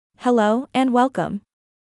Hello and welcome.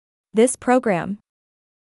 This program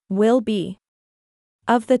will be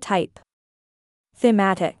of the type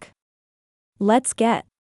thematic. Let's get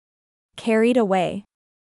carried away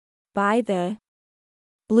by the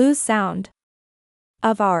blues sound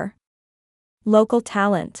of our local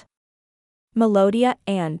talent, Melodia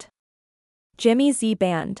and Jimmy Z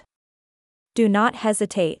Band. Do not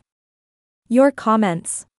hesitate. Your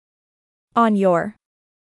comments on your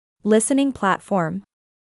listening platform.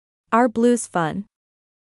 Our blues fun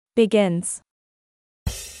begins.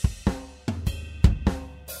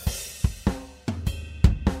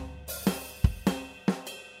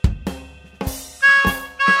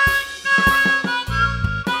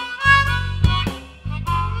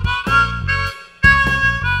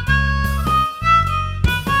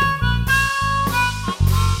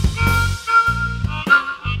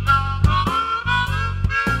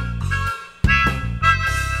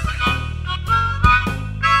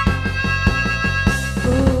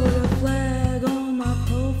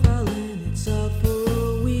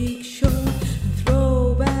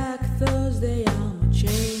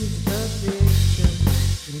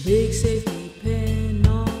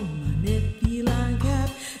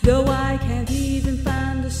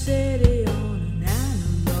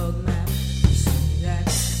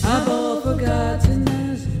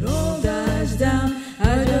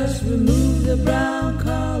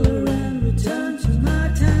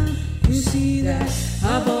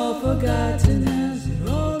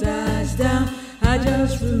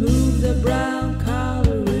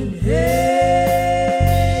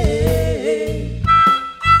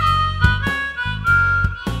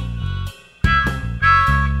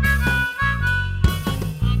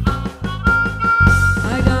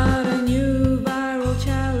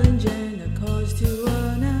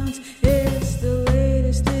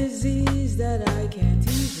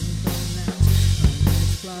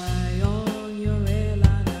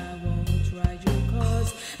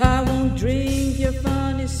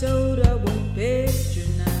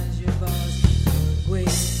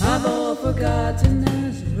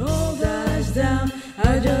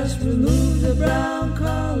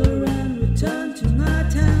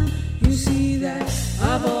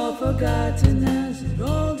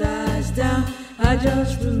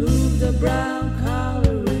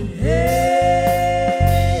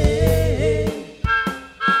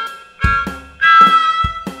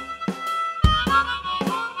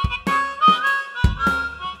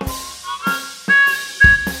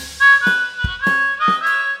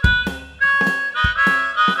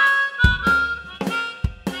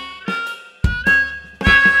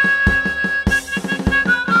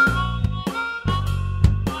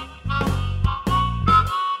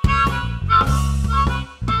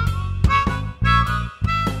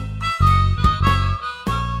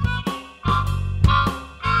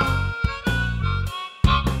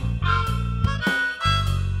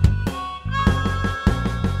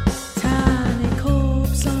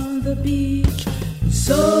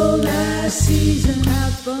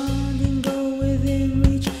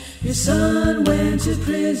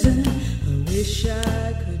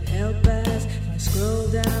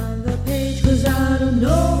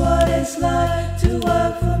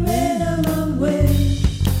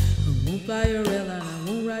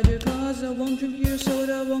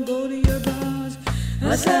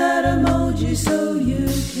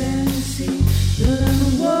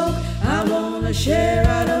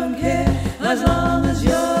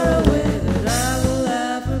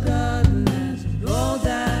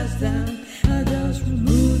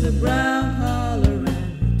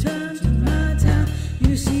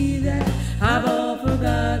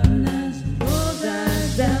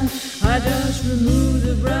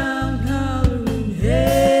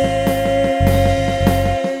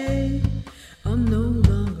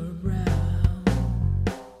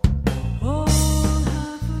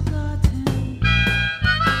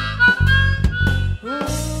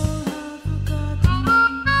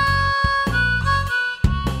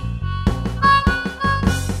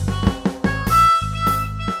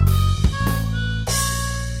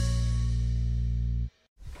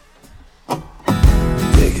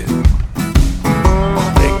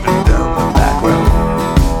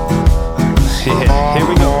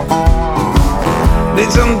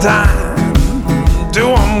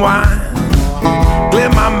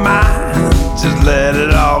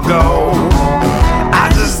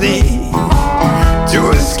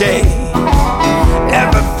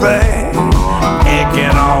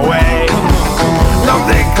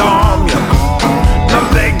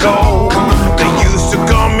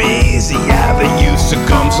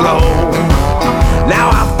 Now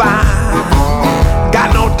I find,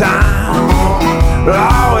 got no time,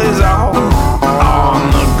 always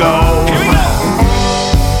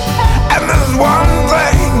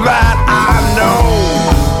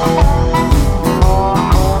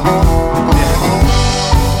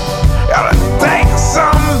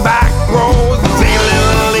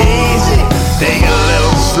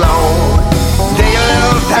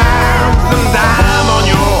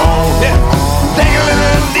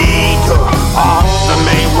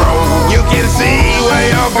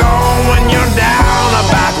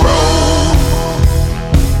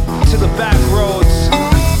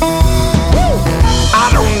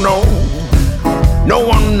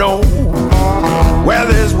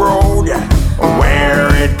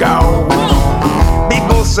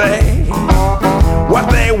what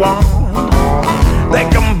they want. They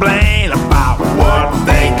complain about what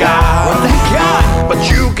they got. But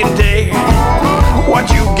you can take what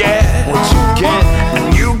you get,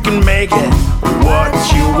 and you can make it what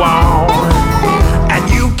you want. And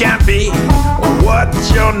you can't be what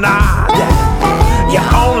you're not. You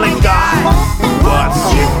only got what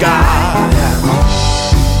you got.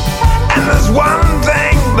 And there's one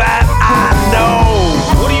thing that I know.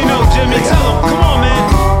 What do you know, Jimmy? Tell him. Come on, man.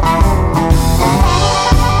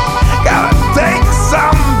 Gotta take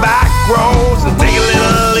some back roads and take a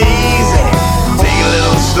little easy, take a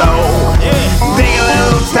little slow, take a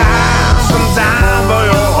little time, some time for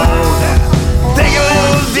your own. Take a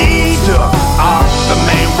little detour off the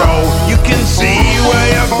main road. You can see where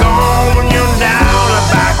you're going when you're down a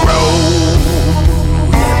back road.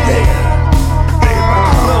 Take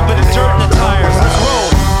a little bit of dirt in the tires. Let's roll.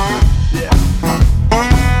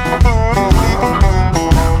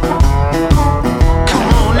 Come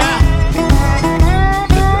on now.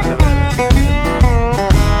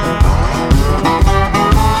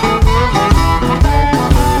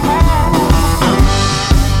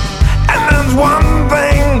 And there's one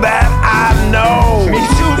thing that I know. Me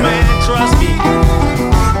too, man. Trust me.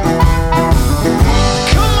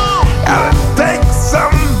 Come on. Gotta take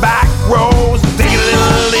some back roads, take a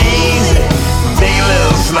little easy, take a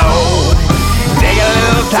little slow, take a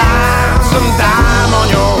little time, some time on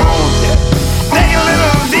your own. Take a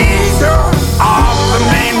little detour off the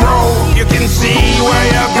main road. You can see where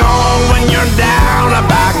you're going when you're down a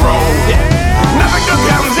back road. Nothing good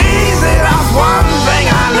comes easy, that's one thing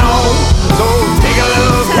I know. So take a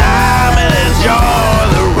little time and enjoy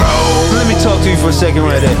the road. Let me talk to you for a second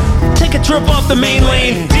right there. Take a trip off the main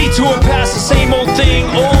lane, detour past the same old thing.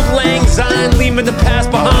 Old lang syne, leaving the past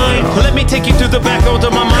behind. Let me take you through the back road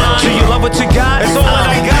of my mind. Do you love what you got? It's all that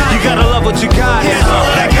I got. You gotta love what you got. It's all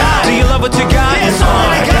that I got. Do you love what you got? It's all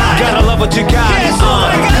that I got. Gotta love what you got. It's all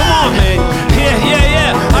that I got. Come on, man.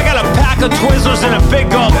 Yeah. I got a pack of Twizzlers and a big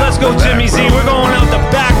gulp. Let's go, Jimmy Z. We're going out the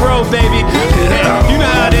back road, baby. You know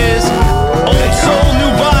how it is. Old soul,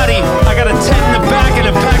 new body. I got a tent in the back and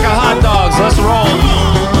a pack of hot dogs. Let's roll.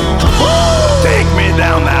 Take me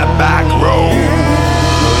down that back road.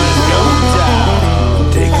 Let's go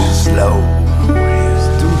down. Take it slow. Let's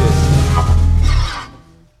do this.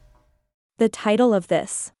 The title of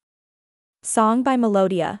this song by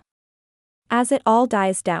Melodia. As It All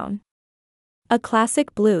Dies Down. A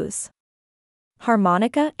classic blues.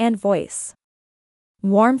 Harmonica and voice.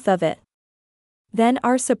 Warmth of it. Then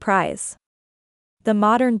Our Surprise. The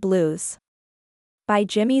Modern Blues. By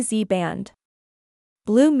Jimmy Z Band.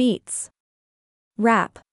 Blue meets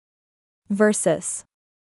rap. Versus.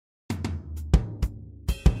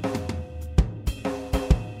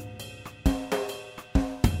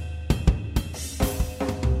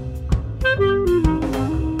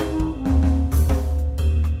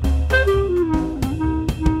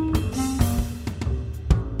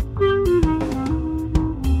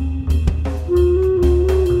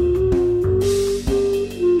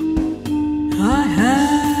 I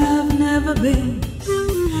have never been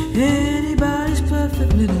anybody's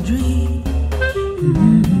perfect little dream.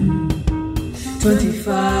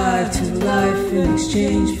 25 to life in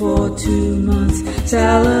exchange for 2 months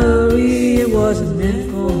salary. It wasn't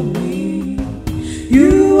meant for me.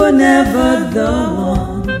 You were never the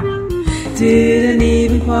one. Didn't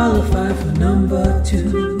even qualify for number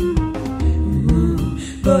 2.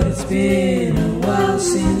 But it's been a while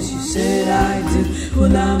since you said I do.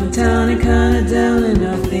 Well, I'm in town and kinda down, and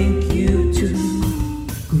I think you too.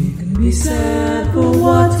 We can be sad for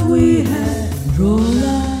what we had and draw a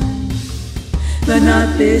line, but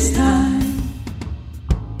not this time.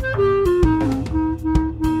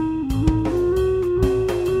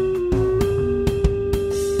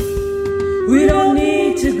 We don't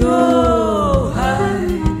need to go high,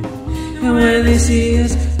 and when they see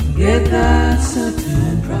us, get that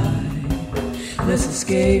certain pride. Let's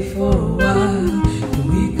escape for a while.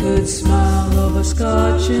 We could smile over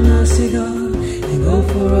scotch and a cigar and go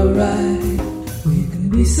for a ride. We can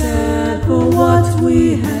be sad for what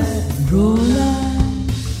we had and draw a line,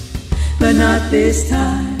 but not this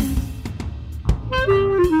time.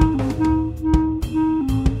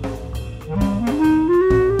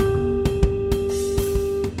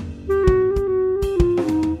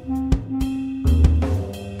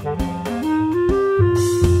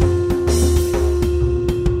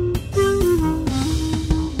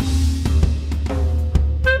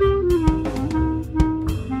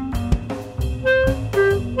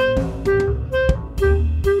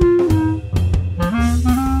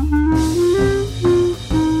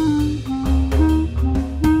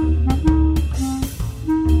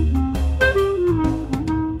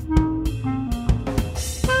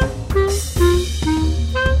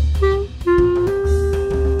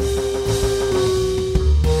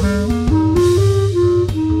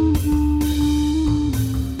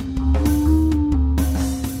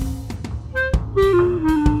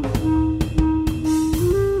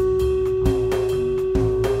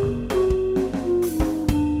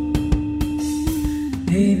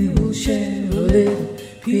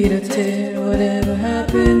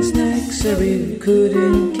 guess I really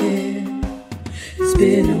couldn't care. It's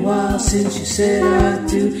been a while since you said I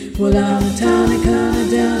do. Well, I'm kinda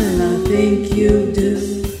down and I think you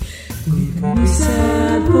do. We can be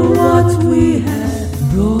sad for what we had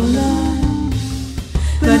in our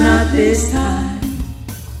life, but not this time.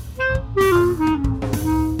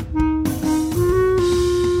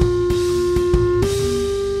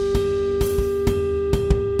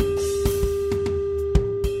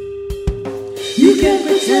 You can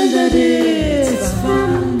pretend that it's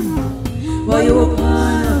fun while you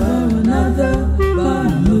opine about another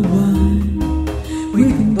bottle of wine. We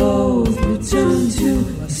can both return to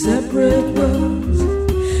our separate worlds.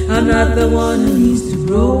 I'm not the one who needs to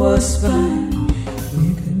grow a spine. We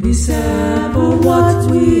can be sad for what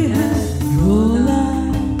we had in our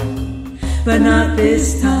life, but not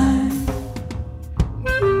this time.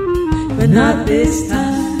 But not this time.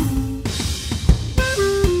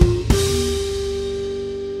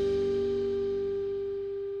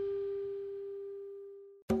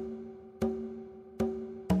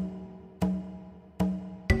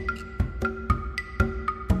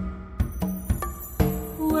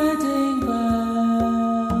 Wedding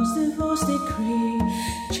vows, divorce decree,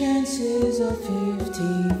 chances are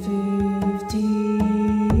 50-50.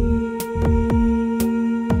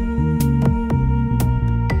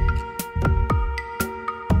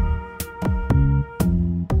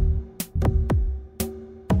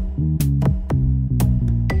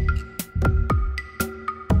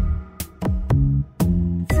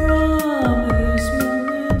 From this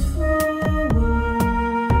moment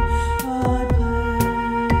forward, I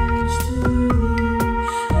pledge to thee,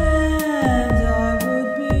 and I would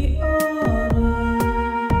be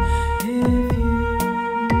honored if you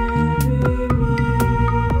marry me.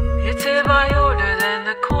 It's by order, then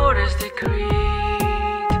the court has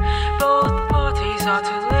decreed. Both parties are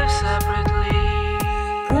to live separately.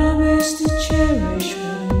 Promise to cherish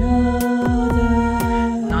one another.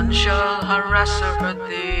 None shall harass or hurt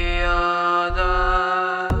the other.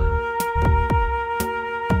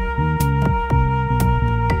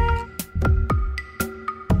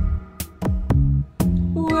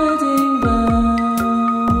 Wedding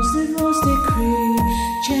vows, divorce decree,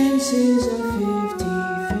 chances are 50-50.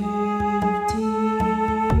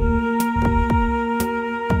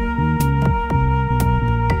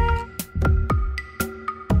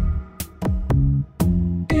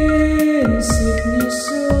 In sickness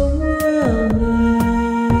or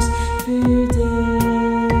wellness, fidelity,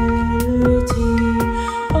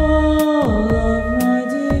 all of my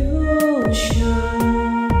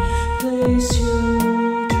devotion, place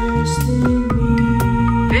your trust in me.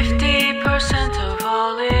 50% of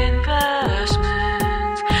all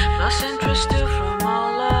investments, plus interest due from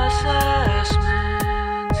all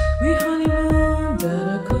assessments. We honeymooned at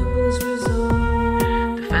a couple's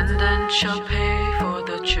resort. Defendant shall pay for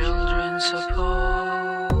the children's support.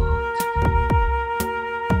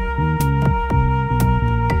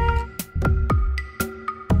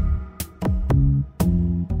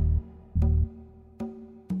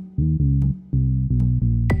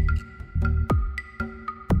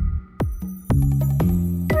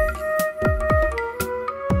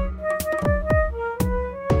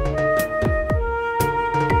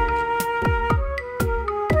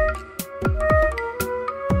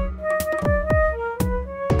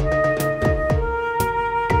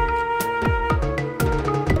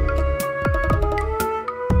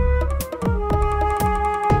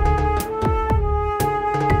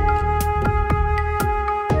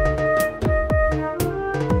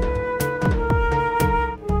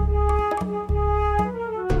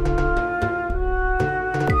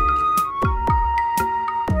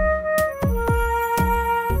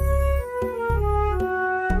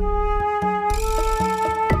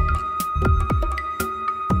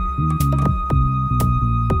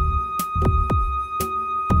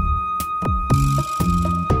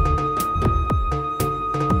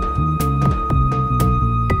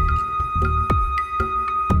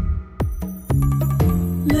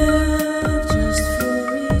 Love just for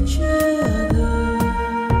each other.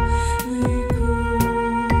 We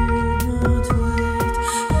could not wait.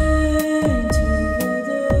 Painting with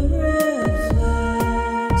the red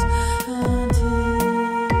flags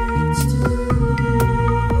until it's too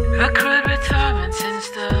late. Accrued retirement since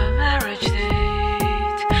the marriage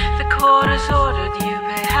date. The court has ordered you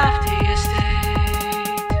pay half the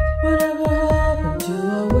estate. Whatever happened to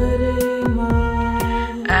our wedding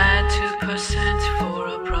money? Add 2% for a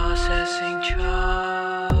process.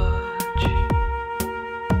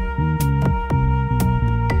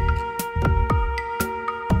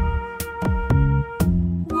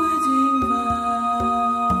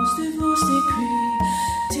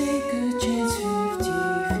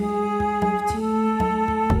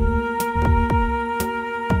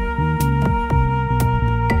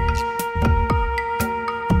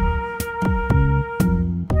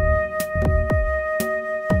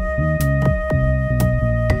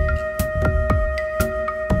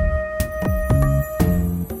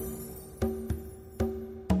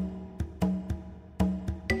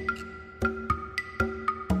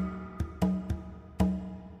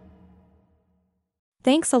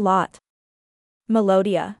 Thanks a lot,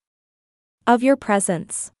 Melodia, of your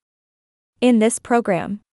presence in this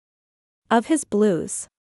program, of his blues,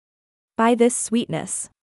 by this sweetness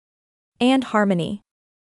and harmony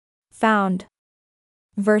found.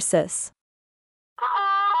 Versus.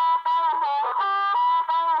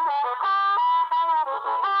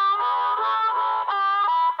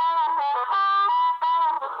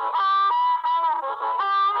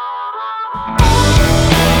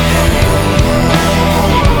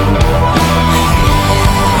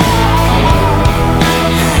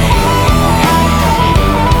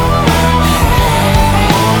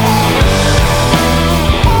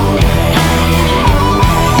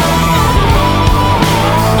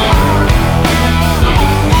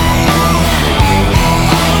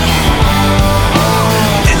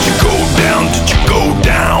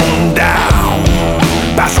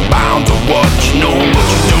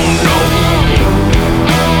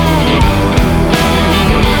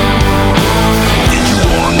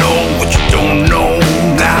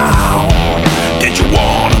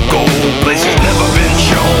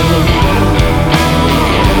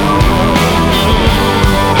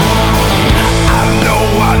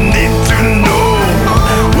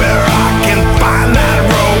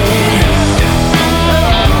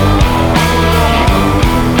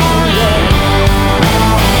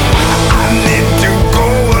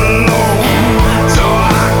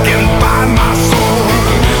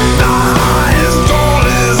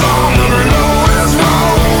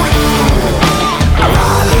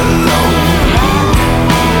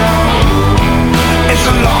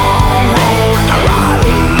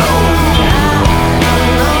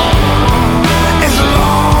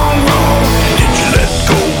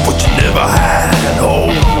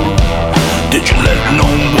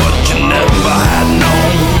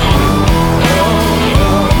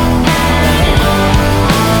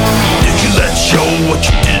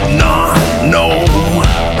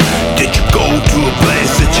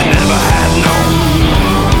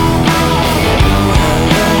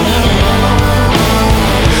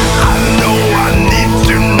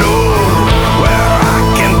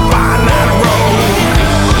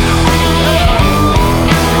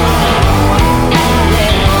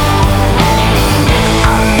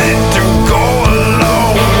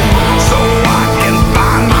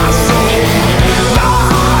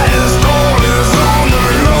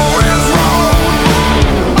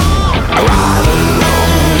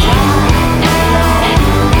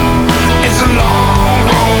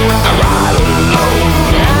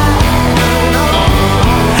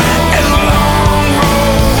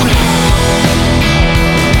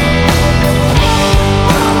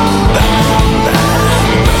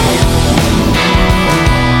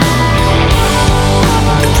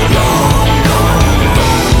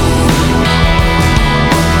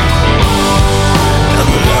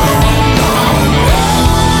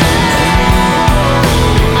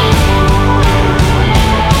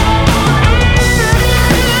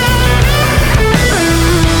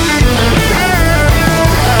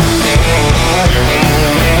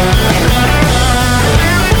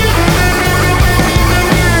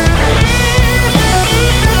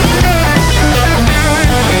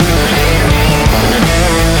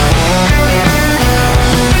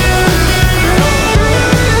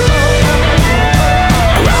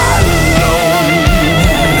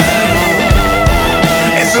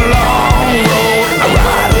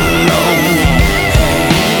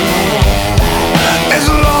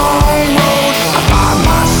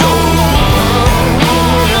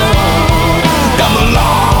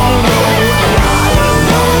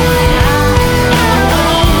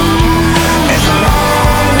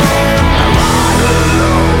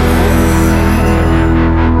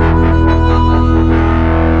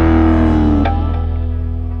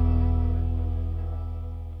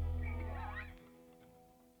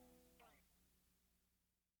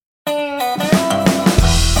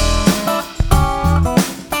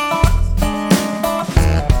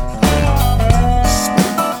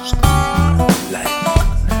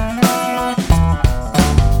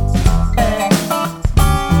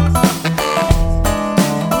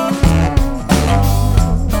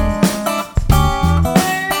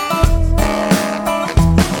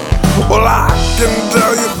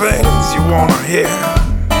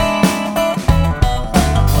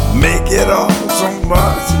 it all so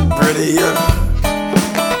much prettier.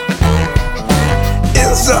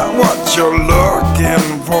 Is that what you're looking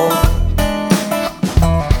for?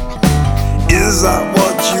 Is that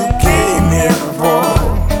what you came here for?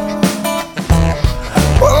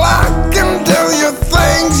 Well, I can tell you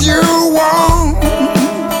things you want,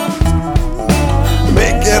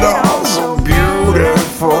 make it all so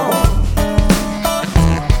beautiful.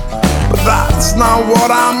 that's not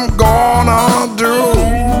what I'm gonna do.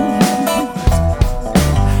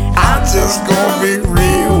 I'm just gonna be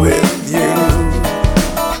real with you.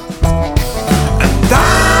 And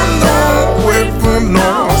I'm not wait for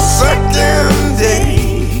no second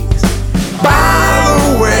days. By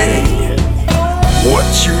the way, what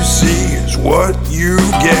you see is what you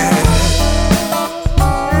get.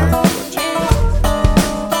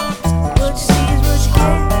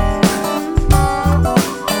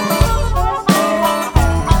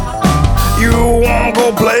 You won't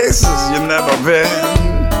go places you've never been.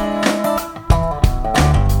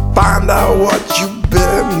 Find out what you've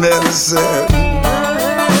been missing.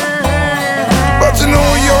 But you know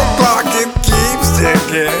your clock, it keeps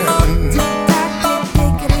ticking.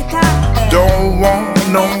 Don't want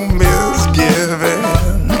no misgiving.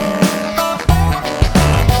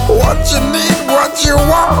 What you need, what you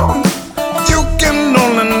want, you can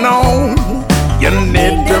only know. You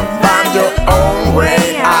need to find your own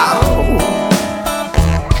way out.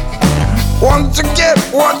 Once you get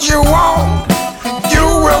what you want, you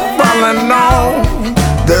will finally know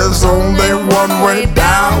there's only one way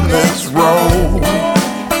down this road.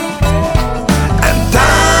 And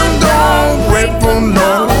time don't wait for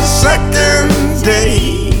no second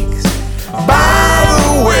days. By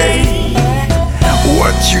the way,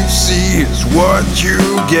 what you see is what you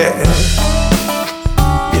get.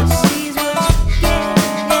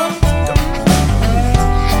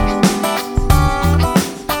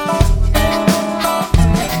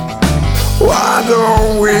 Why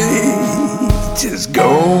don't we just go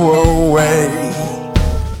away?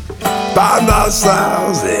 Find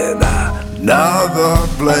ourselves in another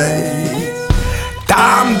place.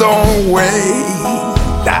 Time don't wait,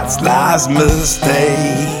 that's life's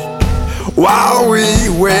mistake. While we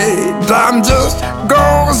wait, time just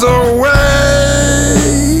goes away.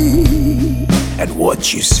 And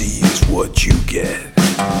what you see is what you get.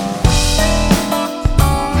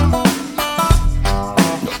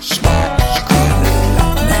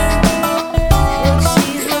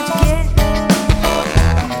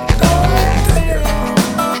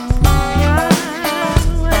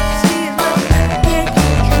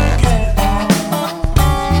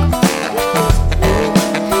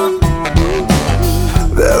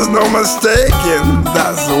 No mistaking,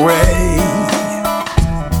 that's the way.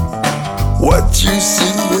 What you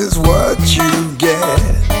see is what you get.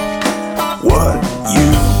 What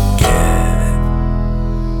you get.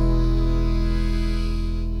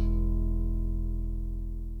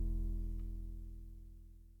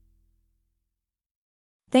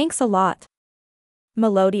 Thanks a lot,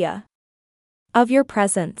 Melodia, of your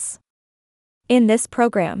presence in this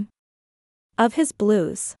program, of his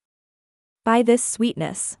blues, by this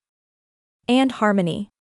sweetness and harmony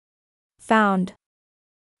found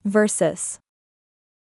versus